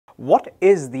What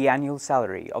is the annual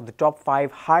salary of the top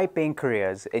 5 high-paying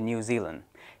careers in New Zealand?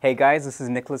 Hey guys, this is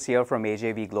Nicholas here from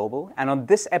AJV Global, and on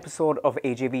this episode of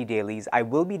AJV Dailies, I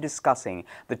will be discussing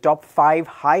the top 5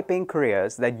 high-paying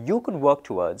careers that you could work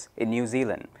towards in New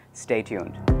Zealand. Stay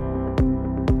tuned.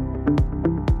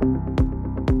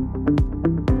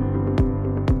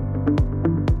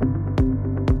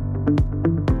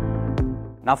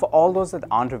 Now, for all those that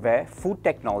aren't aware, food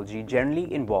technology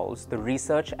generally involves the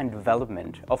research and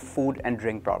development of food and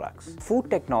drink products. Food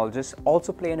technologists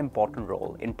also play an important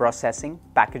role in processing,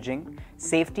 packaging,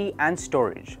 safety and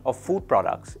storage of food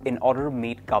products in order to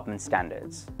meet government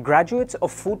standards. Graduates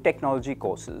of food technology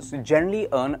courses generally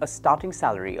earn a starting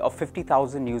salary of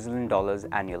 50,000 New Zealand dollars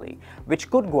annually, which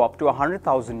could go up to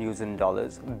 100,000 New Zealand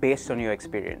dollars based on your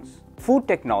experience. Food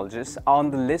technologists are on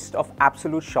the list of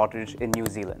absolute shortage in New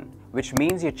Zealand, which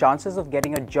means your chances of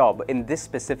getting a job in this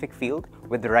specific field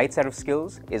with the right set of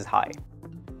skills is high.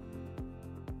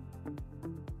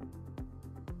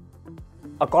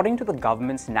 According to the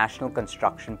government's National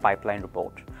Construction Pipeline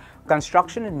Report,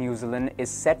 construction in New Zealand is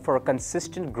set for a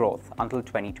consistent growth until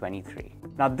 2023.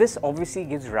 Now, this obviously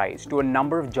gives rise to a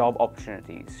number of job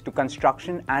opportunities to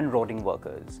construction and roading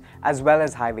workers, as well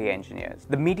as highway engineers.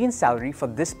 The median salary for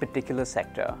this particular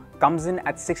sector comes in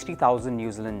at 60,000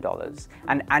 New Zealand dollars,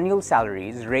 and annual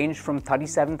salaries range from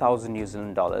 37,000 New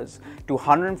Zealand dollars to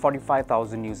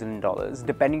 145,000 New Zealand dollars,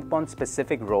 depending upon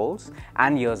specific roles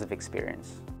and years of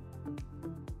experience.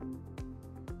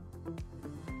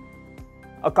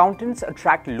 Accountants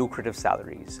attract lucrative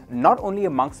salaries, not only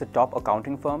amongst the top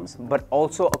accounting firms, but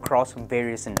also across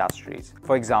various industries.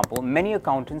 For example, many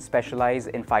accountants specialize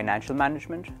in financial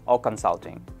management or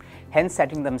consulting, hence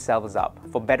setting themselves up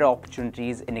for better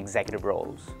opportunities in executive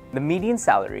roles. The median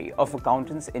salary of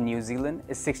accountants in New Zealand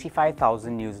is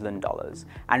 65,000 New Zealand dollars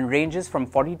and ranges from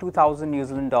 42,000 New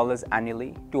Zealand dollars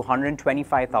annually to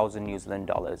 125,000 New Zealand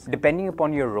dollars, depending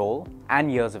upon your role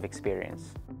and years of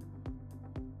experience.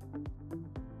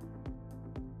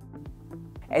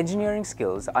 Engineering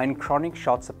skills are in chronic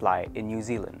short supply in New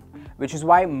Zealand, which is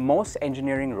why most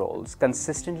engineering roles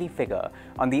consistently figure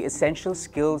on the essential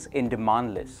skills in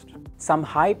demand list. Some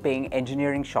high-paying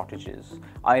engineering shortages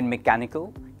are in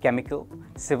mechanical, chemical,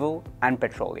 civil, and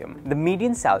petroleum. The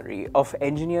median salary of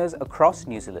engineers across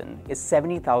New Zealand is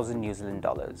 70,000 New Zealand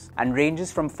dollars and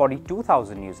ranges from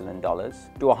 42,000 New Zealand dollars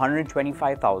to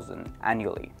 125,000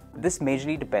 annually. This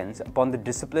majorly depends upon the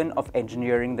discipline of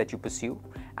engineering that you pursue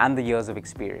and the years of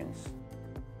experience.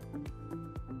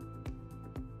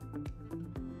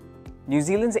 New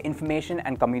Zealand's information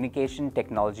and communication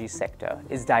technology sector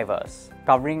is diverse,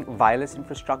 covering wireless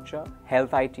infrastructure,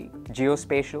 health IT,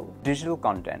 geospatial, digital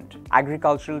content,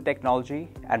 agricultural technology,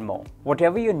 and more.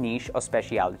 Whatever your niche or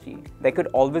speciality, there could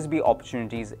always be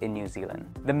opportunities in New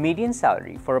Zealand. The median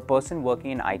salary for a person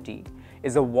working in IT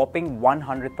is a whopping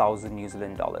 100,000 New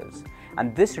Zealand dollars,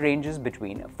 and this ranges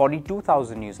between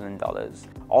 42,000 New Zealand dollars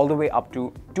all the way up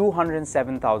to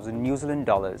 207,000 New Zealand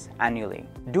dollars annually.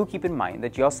 Do keep in mind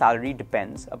that your salary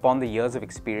depends upon the years of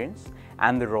experience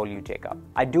and the role you take up.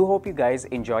 I do hope you guys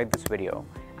enjoyed this video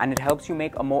and it helps you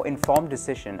make a more informed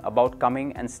decision about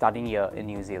coming and studying here in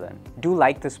New Zealand. Do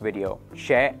like this video,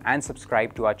 share and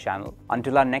subscribe to our channel.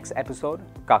 Until our next episode,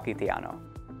 Ka kite ano.